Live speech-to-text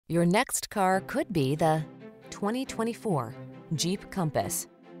Your next car could be the 2024 Jeep Compass.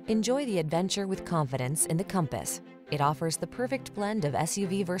 Enjoy the adventure with confidence in the Compass. It offers the perfect blend of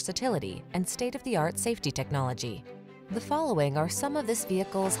SUV versatility and state-of-the-art safety technology. The following are some of this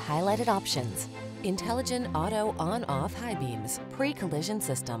vehicle's highlighted options: intelligent auto on-off high beams, pre-collision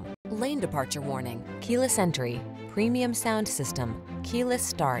system, lane departure warning, keyless entry, premium sound system, keyless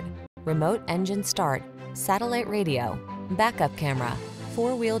start, remote engine start, satellite radio, backup camera,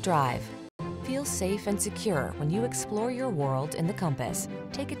 four-wheel drive. Feel safe and secure when you explore your world in the Compass.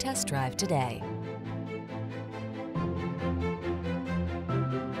 Take a test drive today.